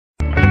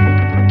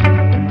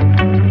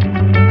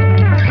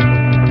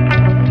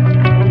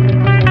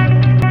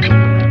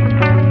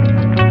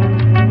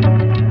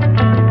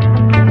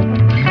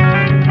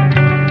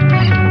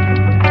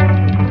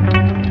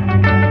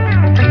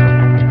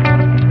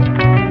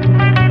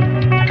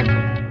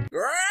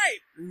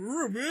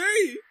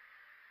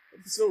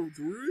episode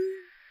 3. Alright,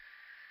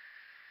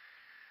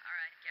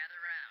 gather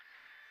round.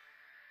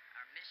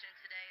 Our mission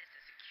today is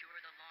to secure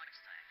the launch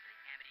site for the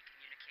Amity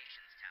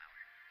Communications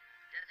Tower.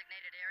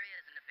 Designated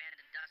area is an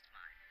abandoned dust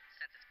mine.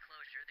 Since its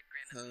closure, the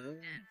Grim has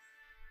moved in.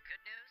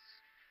 Good news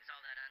is all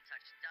that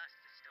untouched dust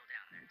is still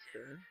down there,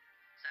 too.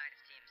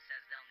 Science team says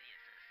they'll need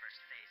it for the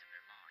first phase of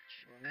their launch.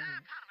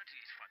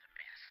 Apologies for the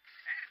mess,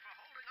 and for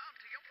holding on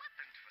to your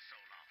weapons for so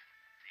long.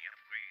 The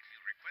upgrades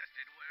you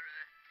requested were,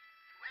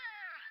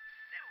 well,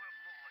 they were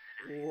more than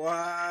I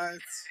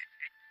What?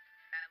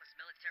 Atlas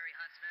military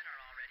huntsmen are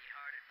already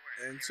hard at work.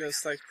 And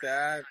just like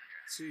that,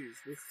 jeez,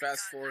 we're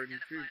fast forwarding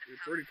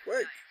pretty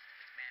quick.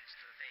 Managed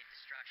to evade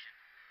destruction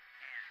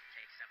and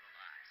take several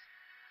lives.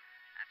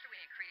 After we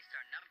increased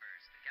our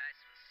numbers, the guys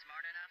was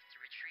smart enough to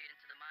retreat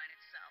into the mine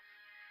itself,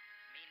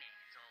 meaning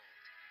it's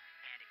old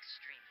and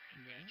extremely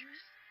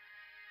dangerous.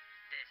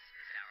 This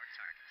is our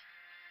target.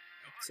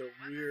 It's a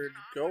weird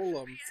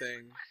golem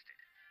thing.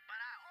 But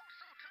I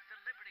also took the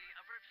liberty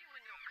of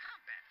reviewing your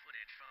combat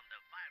footage from the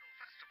Viral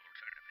Festival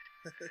tournament.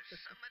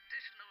 There's some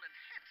additional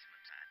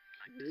enhancements I'd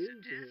like to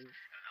suggest.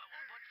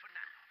 But for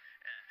now,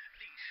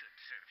 these should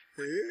serve you.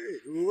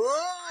 Hey, Mine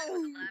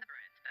whoa! was a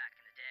labyrinth back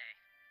in the day.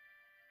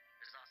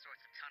 There's all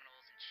sorts of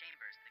tunnels and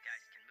chambers the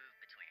guys can move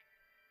between.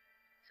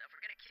 So if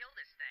we're gonna kill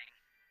this thing,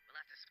 we'll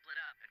have to split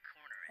up and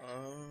corner it.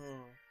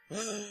 Oh.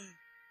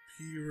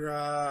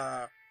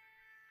 Pira.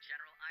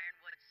 General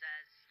Ironwood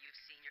says you've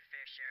seen your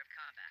fair share of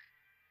combat.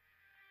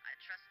 I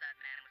trust that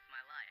man with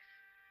my life.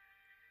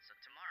 So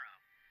tomorrow,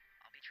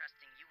 I'll be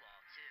trusting you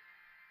all too.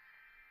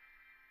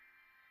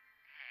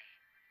 Hey.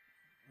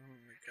 Oh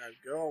my god,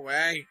 go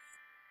away.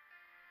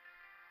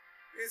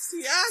 It's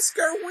the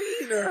Oscar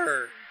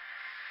Wiener.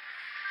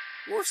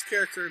 Worst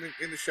character in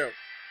the show.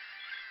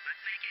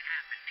 Let's make it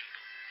happen,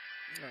 people.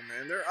 Oh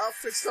man, their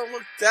outfits don't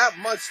look that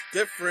much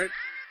different.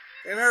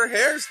 And her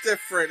hair's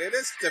different. It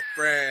is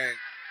different.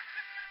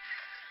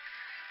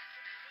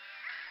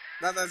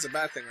 Not that it's a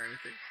bad thing or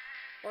anything.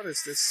 What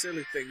is this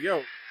silly thing?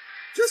 Yo,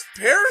 just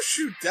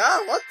parachute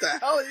down. What the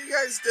hell are you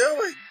guys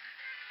doing?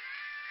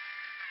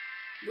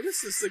 What is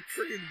this, like,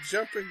 freaking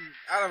jumping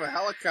out of a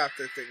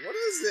helicopter thing? What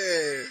is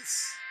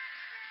this?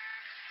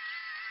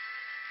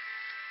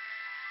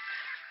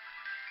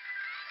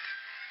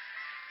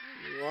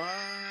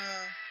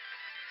 What?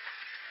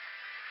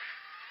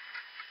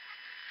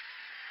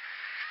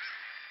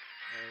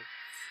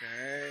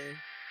 Okay.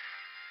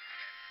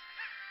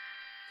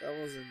 That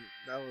wasn't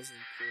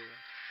cool.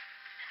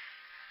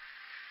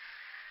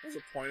 What was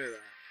the point of that?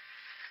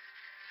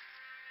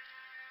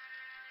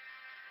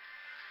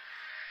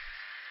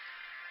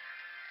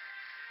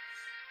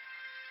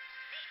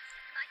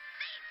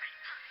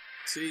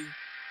 See,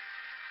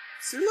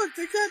 look,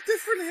 they got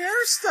different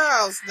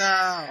hairstyles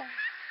now.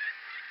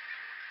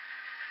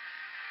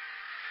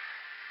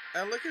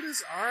 And look at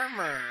his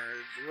armor,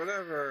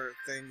 whatever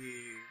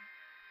thingy.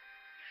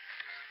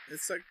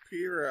 It's like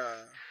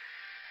Pira.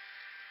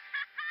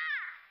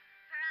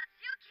 Perhaps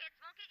you kids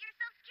won't get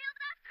yourselves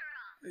killed after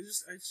all.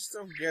 I just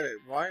don't get it.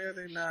 Why are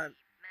they not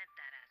Meant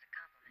that as a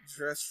compliment.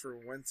 dressed for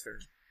winter?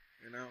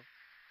 You know?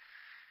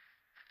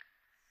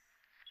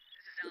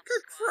 This is Look Alpha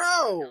at Squad.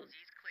 Crow.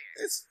 LZ's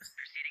clear. It's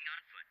Proceeding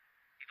on foot.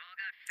 You've all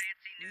got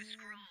fancy new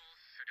scrolls,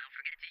 so don't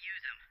forget to use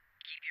them.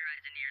 Keep your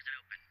eyes and ears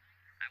open.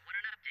 I want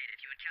an update if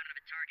you encounter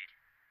a target.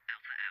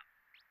 Alpha out.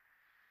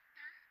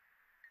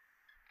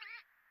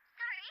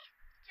 Sorry,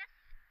 just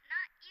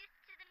not used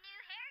to the new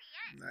hair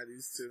yet. not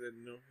used to the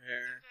new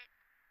hair. Is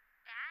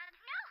it bad?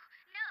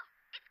 No,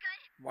 it's good.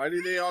 Why do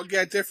they all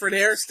get different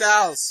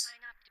hairstyles?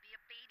 Sign up to be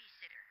a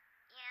babysitter.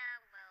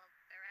 Yeah, well,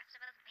 the rest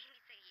of us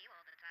babysit you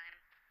all the time.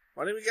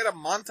 Why didn't we get a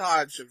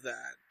montage of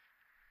that?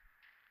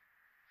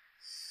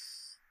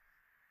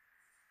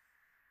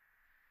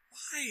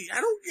 Why?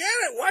 I don't get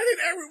it. Why did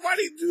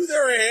everybody do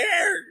their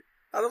hair?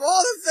 Out of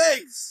all the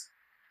things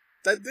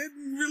that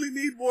didn't really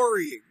need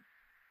worrying.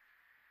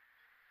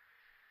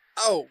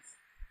 Oh.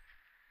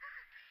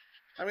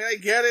 I mean, I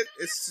get it.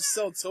 It's to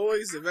sell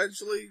toys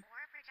eventually.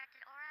 Or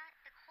projected aura,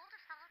 the cold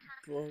of Sol taught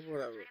us Well, to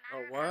whatever. use Oh,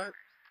 it in a matter of what? hours.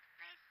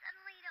 I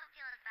suddenly don't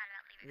feel as bad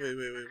about leaving.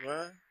 Wait,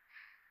 what?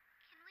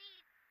 Can we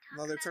talk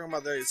No, they're talking that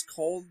about that it's then?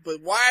 cold, but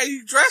why are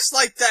you dressed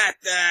like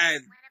that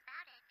then? What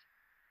about it?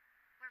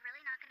 We're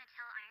really not going to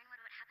tell Ironwood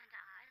what happened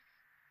to Oz?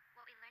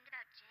 What we learned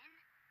about Jin?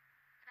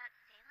 About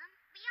Salem?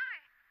 We are!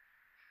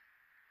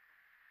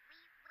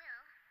 We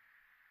will.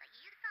 But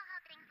you saw how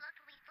things looked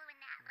when we flew in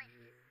the Atlas.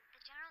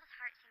 The General's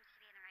heart seems to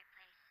be in the right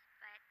place,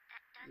 but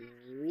that doesn't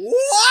mean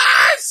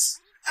What?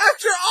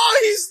 After all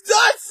he's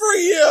done for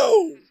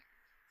you!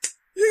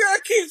 You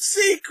gotta keep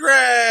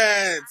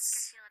secrets!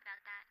 Oscar feel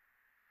about that.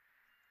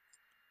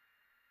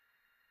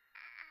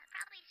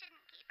 Probably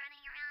shouldn't keep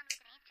running around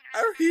with an ancient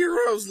Our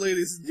heroes,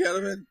 ladies and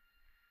gentlemen.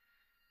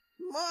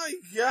 My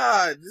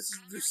god,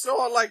 they're so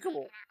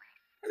unlikable.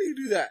 How do you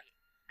do that?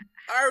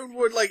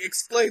 Ironwood, like,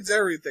 explains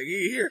everything.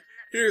 Here,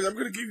 I'm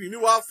gonna give you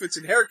new outfits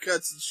and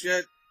haircuts and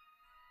shit.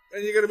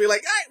 And you're gonna be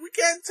like, hey, we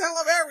can't tell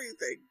him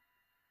everything.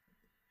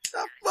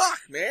 The fuck,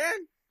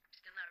 man?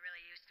 Still not really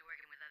used to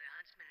working with other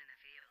huntsmen in the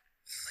field.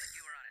 But if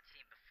you were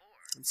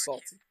I'm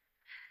salty.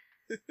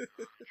 A long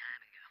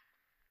time ago.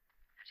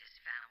 I just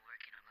found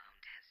working alone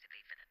tends to be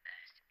for the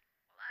best.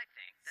 Well, I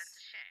think that's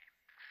a shame.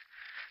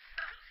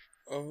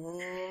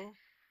 Oh.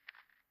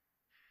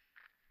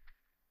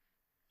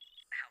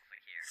 Alpha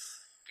here.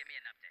 Give me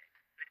an update.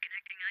 The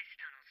connecting ice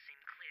tunnels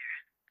seem clear.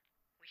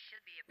 We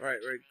should be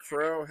Right. approaching the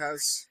Crow entrance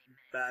has line any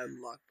minute.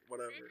 bad luck, This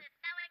whatever. is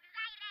so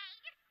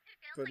exciting! It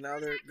feels But like now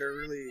we're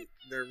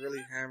they're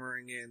really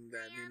hammering in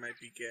that he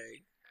might be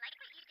gay. like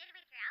what you did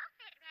with your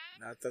outfit, Red.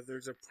 Not that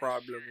there's a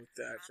problem with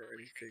that or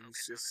Probably stay anything.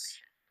 It's focused on the just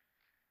mission.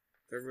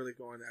 they're really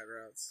going that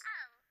route.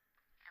 Oh,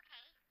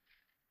 okay.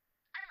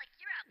 I like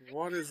your outfit.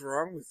 What is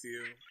wrong with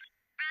you?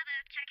 Bravo,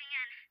 checking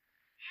in.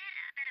 Had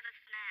a bit of a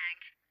snag.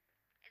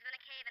 There's been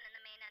a cave-in in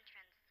the main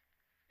entrance.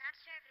 Not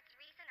sure if it's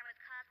recent or was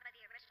caused by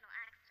the original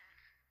accident.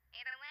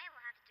 Either way,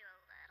 we'll have to do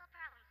a little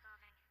problem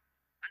solving.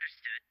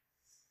 Understood.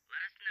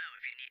 Let us know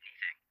if you need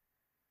anything.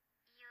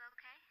 You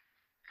okay?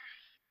 I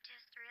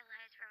just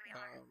realized where we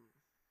are.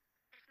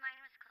 This mine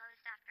was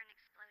closed after an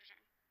explosion.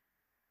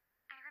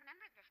 I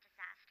remember this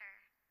disaster.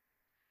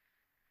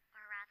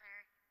 Or rather,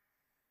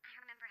 I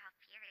remember how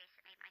furious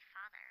it made my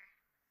father.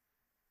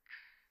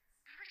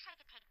 I wish I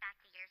could take back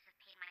the years of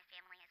pain my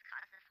family has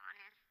caused this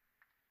honest.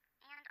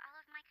 And all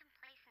of my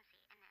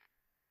complacency in it.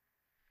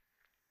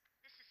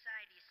 This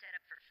society is set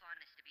up for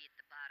faunus to be at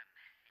the bottom,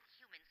 and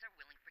humans are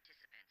willing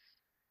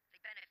participants. They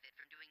benefit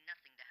from doing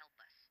nothing to help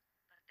us,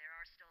 but there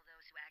are still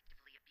those who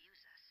actively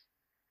abuse us.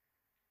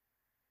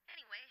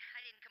 Anyway,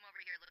 I didn't come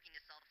over here looking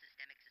to solve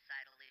systemic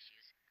societal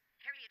issues.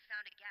 Harriet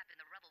found a gap in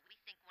the rubble we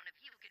think one of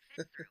you could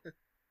fit through.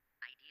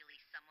 Ideally,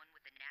 someone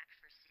with a knack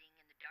for seeing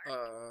in the dark.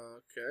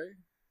 Okay.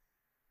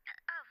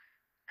 Oh,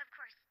 of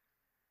course.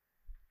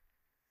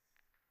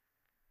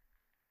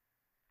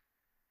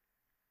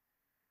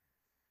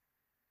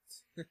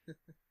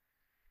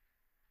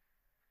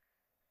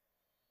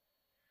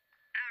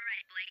 All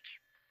right, Blake.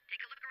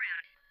 Take a look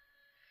around.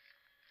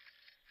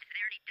 Is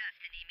there any dust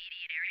in the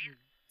immediate area?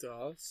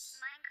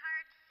 Dust?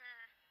 Minecarts,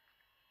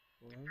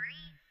 What?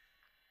 debris.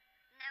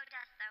 No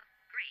dust, though.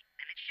 Great,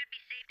 then it should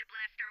be safe to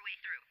blast our way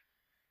through.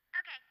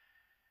 Okay.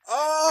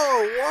 Oh,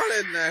 what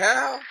in the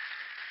hell?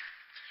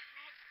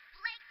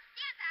 Blake,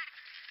 stand back!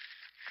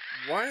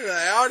 Why the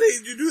hell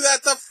did you do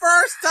that the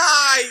first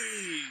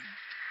time?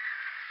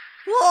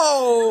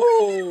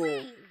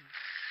 Whoa!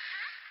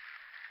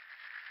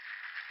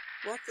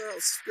 What the hell?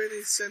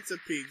 Spinning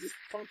centipede. Just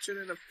punch it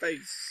in the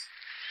face.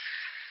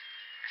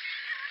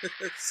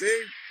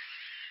 See?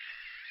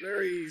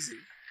 Very easy.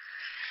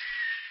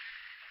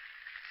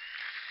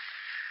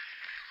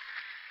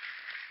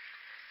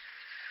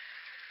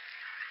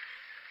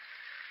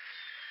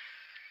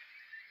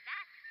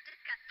 That's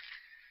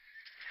disgusting.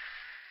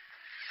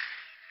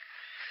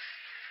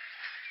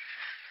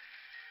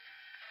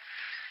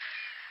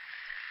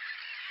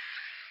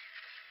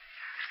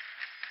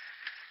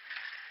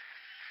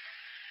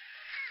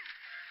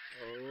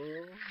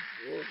 Oh,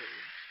 whoa.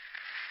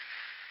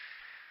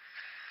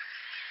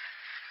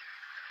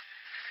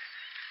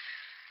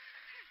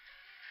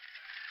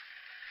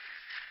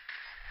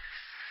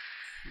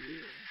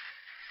 Cool.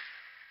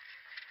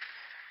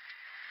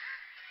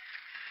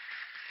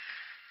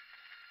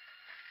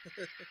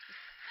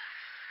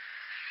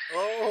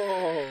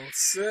 Oh,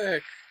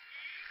 sick.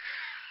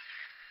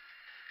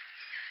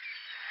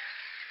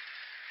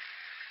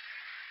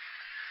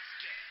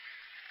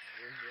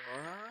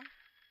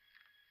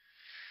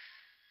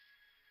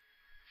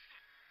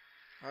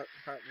 What?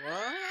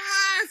 What?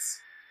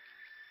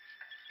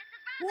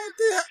 What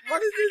the hell?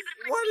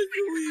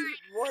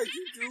 What did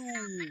you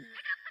do?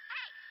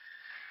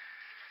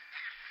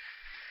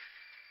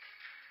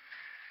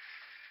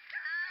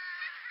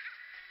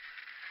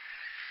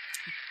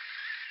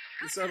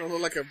 This sounded a little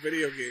like a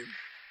video game.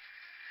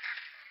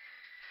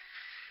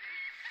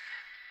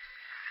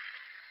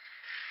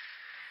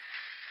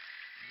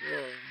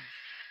 Whoa.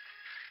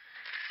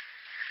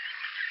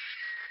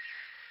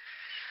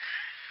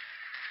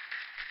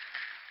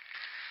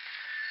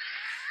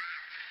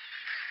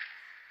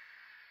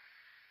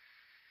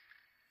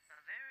 A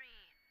very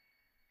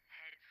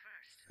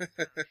head-first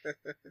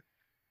approach.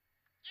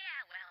 Yeah,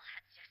 well,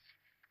 that's just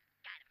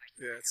kind of our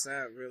Yeah, it's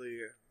style. not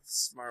really a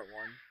smart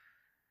one.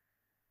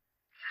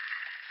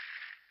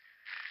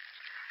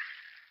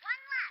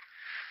 One left.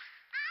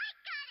 I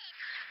got it.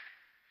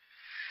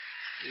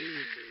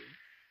 Ooh,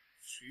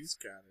 she's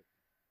got it.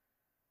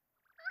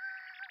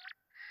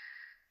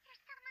 You're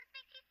someone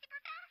thinks he's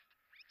super fast,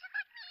 just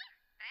like me.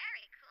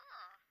 Very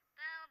cool.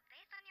 Though,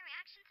 based on your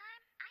reaction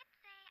time, I'd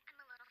say I'm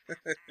a little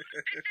faster.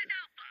 This is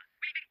Alpha.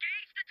 We've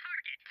engaged the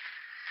target.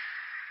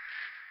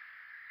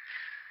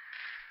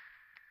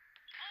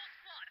 All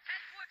squads,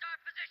 head towards our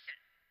position.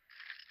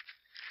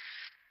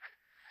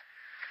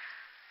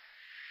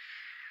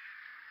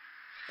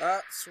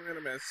 Ah, swing and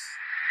a miss.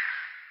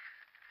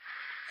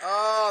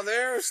 Oh,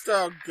 there's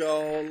the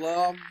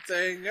golem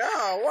thing.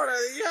 Oh, what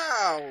are the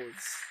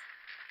odds?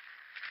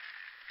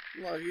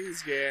 Look,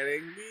 he's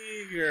getting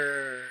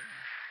bigger.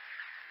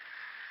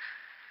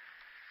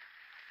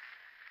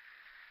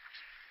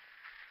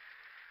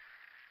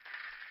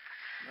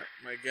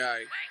 My guy.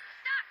 Wait,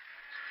 stop!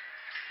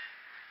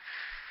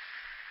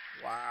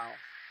 Wow.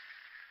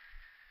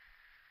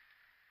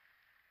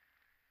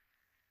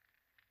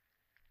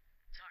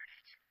 Darn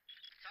it.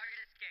 Target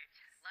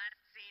escaped.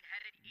 Last seen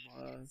headed east.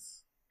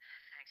 Was.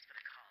 Thanks for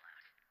the call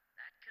out.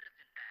 That could have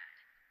been bad.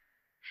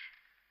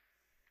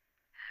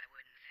 I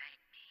wouldn't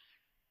thank me.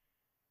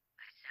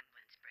 My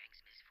semblance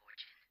brings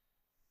misfortune.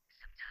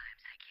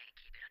 Sometimes I can't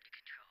keep it under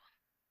control.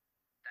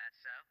 That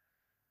so?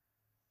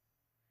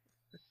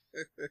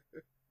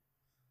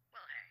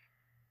 Well, hey,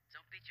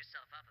 don't beat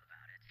yourself up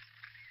about it.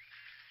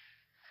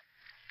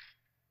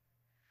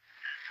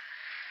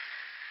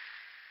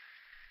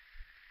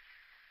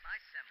 My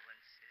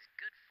semblance is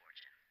good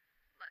fortune.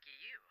 Lucky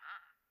you,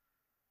 huh?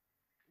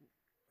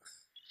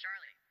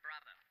 Charlie,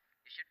 Bravo.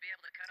 You should be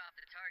able to cut off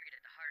the target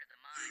at the heart of the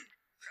mine.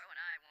 Crow and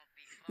I won't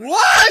be far.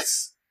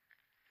 What?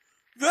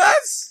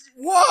 That's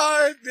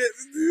what.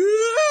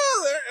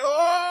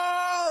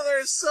 Oh,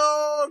 they're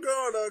so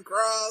gonna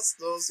cross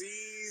those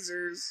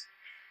Caesars.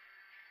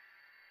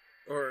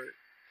 Or,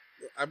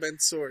 I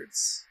meant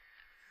swords.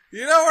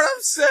 You know what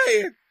I'm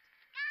saying?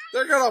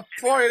 They're gonna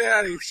point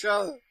at each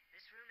other.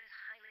 This room is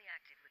highly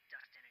active with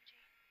dust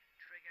energy.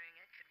 Triggering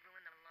it could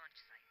ruin the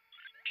launch site.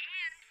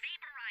 And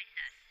vaporize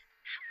us.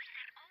 How is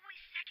that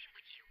always second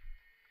with you?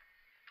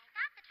 I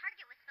thought the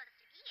target was supposed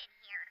to be in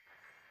here.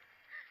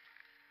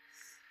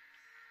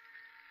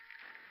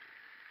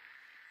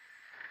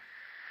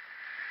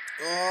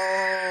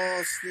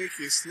 Oh,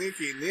 sneaky,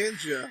 sneaky ninja.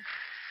 It's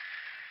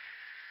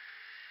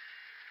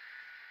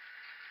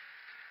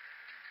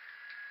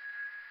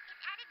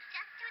added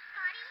dust to its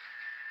body.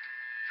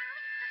 How are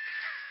we supposed to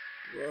tell?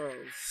 Whoa,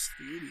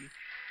 speedy.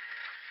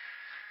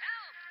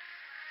 Help!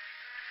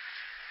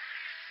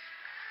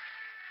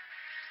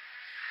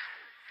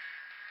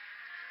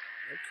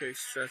 Okay,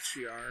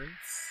 stretchy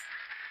arms.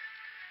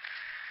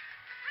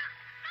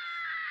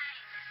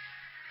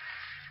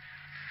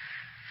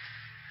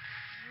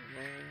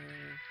 Marrow!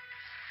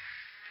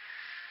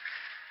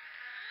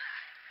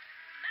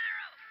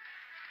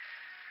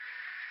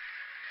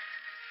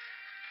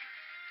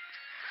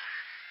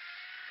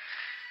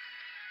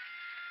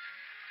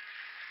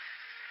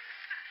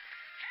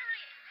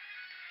 Harriet!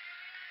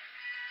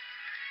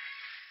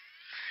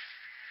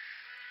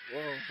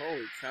 Whoa,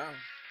 holy cow.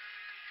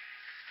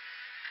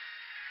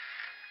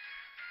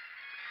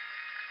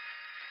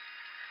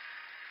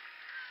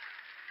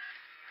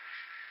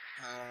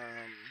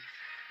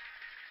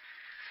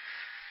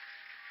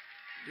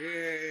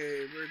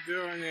 Yay, we're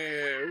doing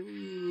it.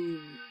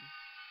 Ooh.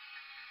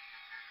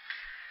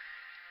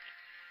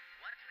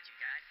 What would you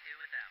guys do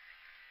without me?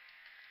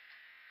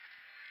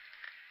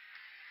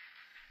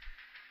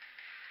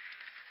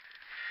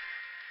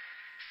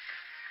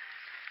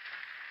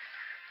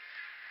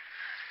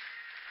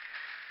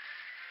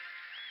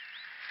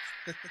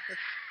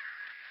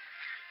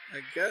 I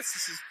guess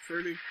this is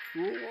pretty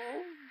cool,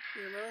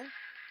 you know?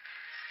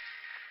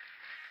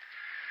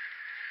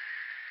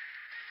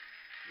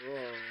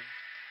 Whoa.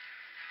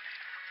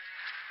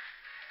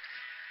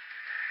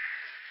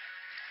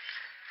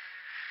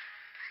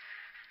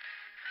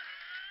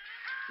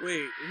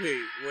 Wait.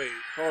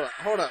 Hold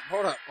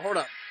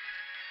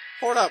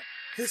up.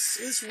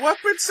 His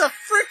weapon's a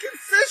freaking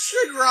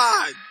fishing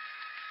rod!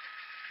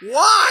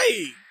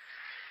 Why?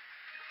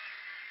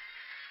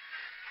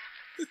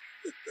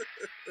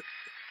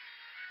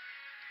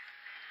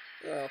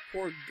 Oh,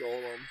 poor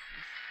Golem.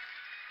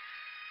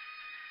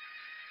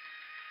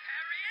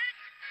 Harriet!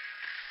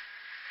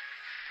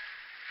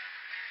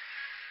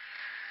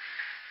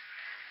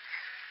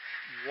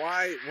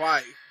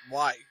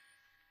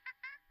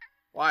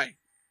 Why?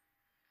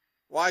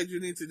 Why do you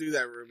need to do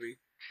that, Ruby?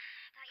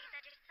 Thought you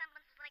said your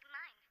semblance was like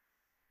mine.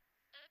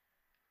 It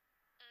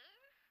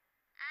is?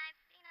 I've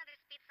seen other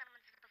speed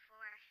semblances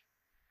before.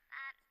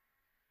 That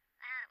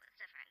was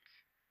different.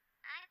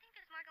 I think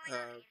there's more going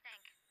on than you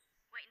think.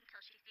 Wait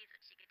until she sees what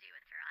she could do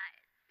with her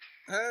eyes.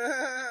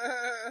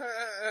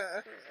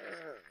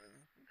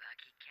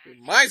 Lucky cat.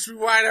 Reminds me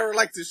why I never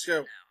liked this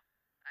show. No,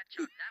 I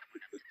chalked that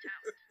one up to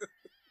talent.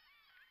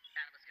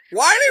 Catalyst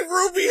control. Why did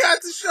Ruby have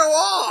to show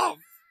off?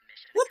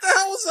 Mission What the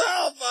hell was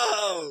that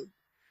about?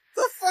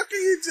 The fuck are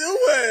you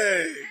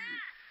doing?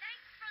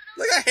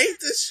 Like, I hate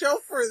this show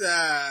for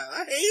that.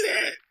 I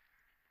hate it.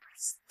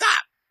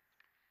 Stop.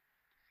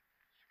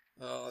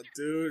 Oh,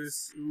 dude,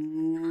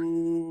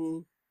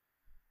 ooh.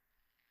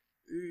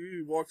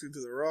 You walked into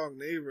the wrong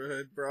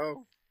neighborhood,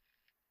 bro.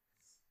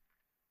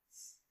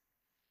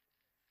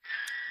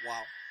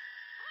 Wow.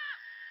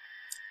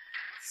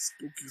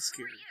 Spooky Who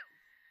scary. are you?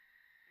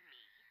 Me?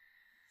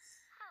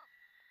 Oh,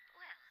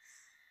 well,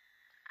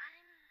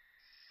 I'm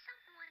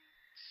someone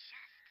just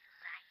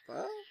like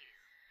Huh? you.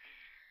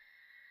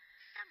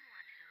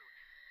 Someone who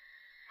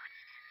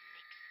wants to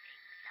mix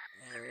things up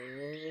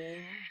around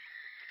here.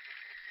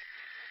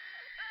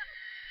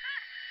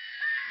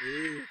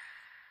 Ooh.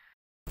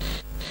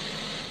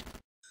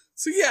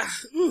 So yeah,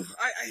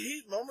 I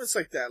hate moments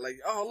like that. Like,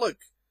 oh look,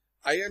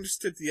 I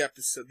understood the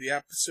episode. The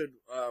episode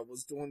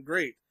was doing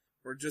great.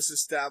 We're just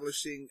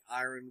establishing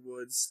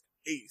Ironwood's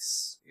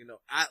Ace,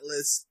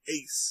 Atlas,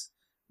 Ace,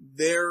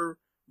 their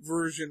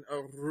version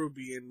of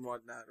RWBY and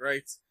whatnot,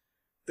 right?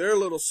 Their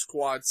little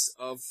squads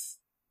of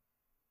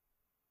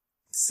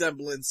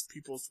semblance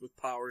peoples with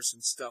powers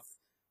and stuff.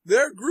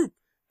 Their group.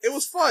 It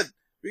was fun.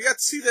 We got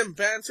to see them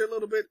banter a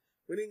little bit.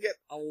 We didn't get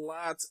a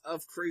lot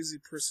of crazy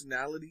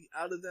personality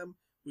out of them.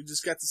 We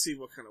just got to see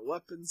what kind of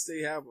weapons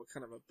they have, what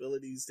kind of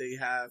abilities they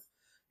have.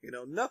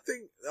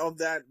 Nothing of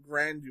that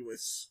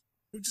grandiose.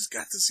 We just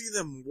got to see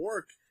them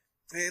work.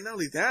 And not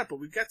only that, but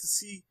we got to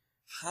see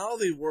how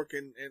they work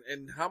and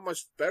how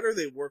much better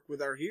they work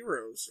with our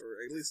heroes,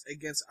 or at least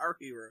against our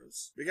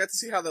heroes. We got to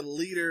see how the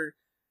leader,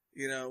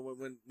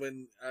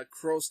 when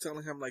Crow's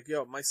telling him, like,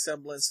 yo, my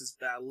semblance is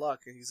bad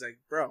luck. And he's like,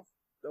 bro,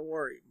 don't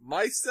worry.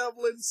 My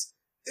semblance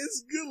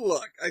is good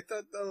luck. I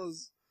thought that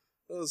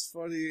was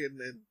funny. And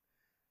then,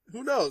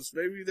 who knows?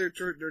 Maybe they're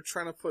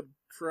trying to put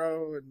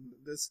Crow and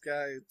this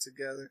guy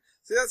together.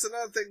 See, that's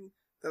another thing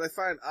that I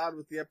find odd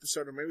with the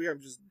episode, or maybe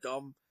I'm just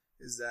dumb,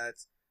 is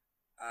that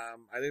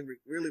I didn't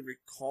really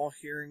recall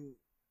hearing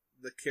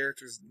the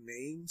characters'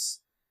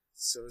 names,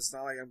 so it's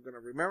not like I'm going to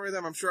remember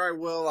them. I'm sure I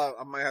will.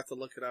 I might have to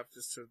look it up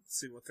just to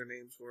see what their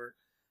names were,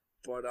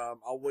 but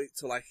I'll wait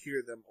till I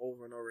hear them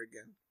over and over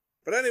again.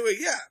 But anyway,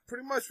 yeah,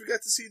 pretty much we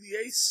got to see the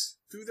Ace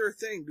do their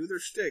thing, do their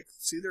shtick,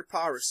 see their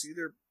power, see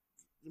their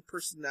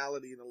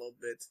personality in a little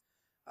bit.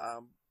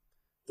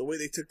 The way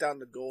they took down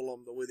the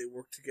Golem, the way they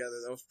worked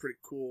together, that was pretty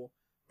cool.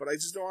 But I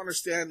just don't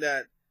understand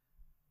that,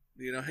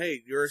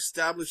 hey, you're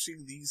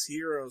establishing these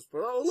heroes,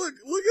 but look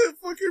at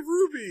fucking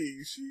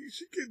RWBY.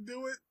 She can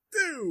do it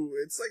too.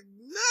 It's like,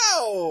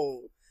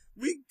 no!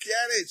 We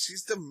get it.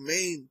 She's the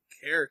main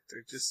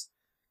character. Just,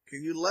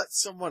 can you let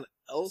someone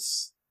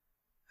else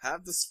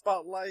have the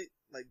spotlight?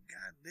 Like,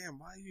 goddamn,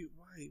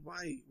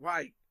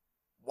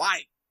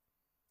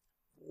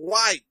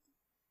 why?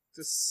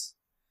 Just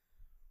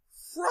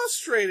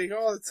frustrating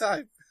all the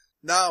time.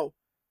 Now,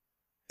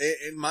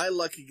 in my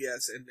lucky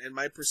guess, and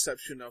my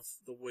perception of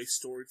the way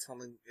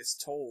storytelling is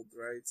told,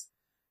 right?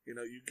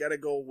 You gotta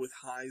go with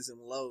highs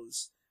and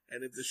lows.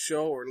 And if the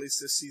show, or at least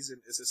this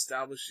season, is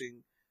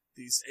establishing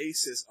these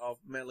aces of,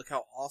 man, look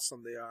how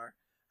awesome they are,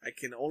 I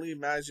can only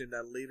imagine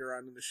that later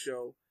on in the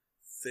show,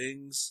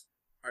 things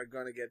are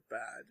gonna get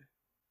bad.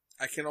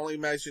 I can only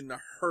imagine the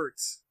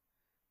hurt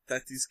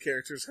that these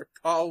characters are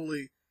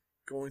probably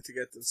going to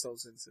get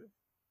themselves into.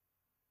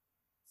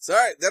 So,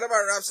 alright, that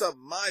about wraps up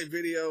my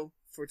video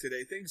for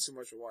today. Thank you so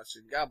much for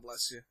watching. God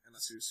bless you, and I'll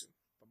see you soon.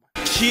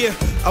 Bye-bye. Yeah,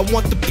 I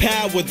want the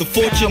power, the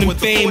fortune and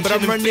fame, but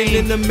I'm running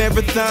in a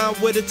marathon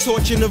with a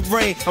torch in the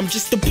rain. I'm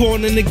just a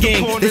pawn in the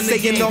game. They're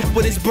saying off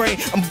with his brain.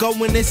 I'm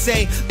going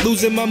insane,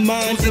 losing my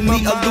mind in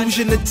the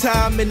illusion of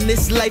time. In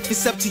this life,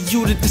 it's up to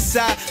you to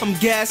decide. I'm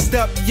gassed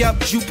up, yup,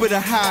 Jupiter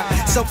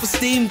high.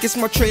 Self-esteem gets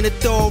my train of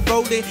thought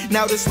rolling.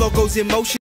 Now this logo's in motion.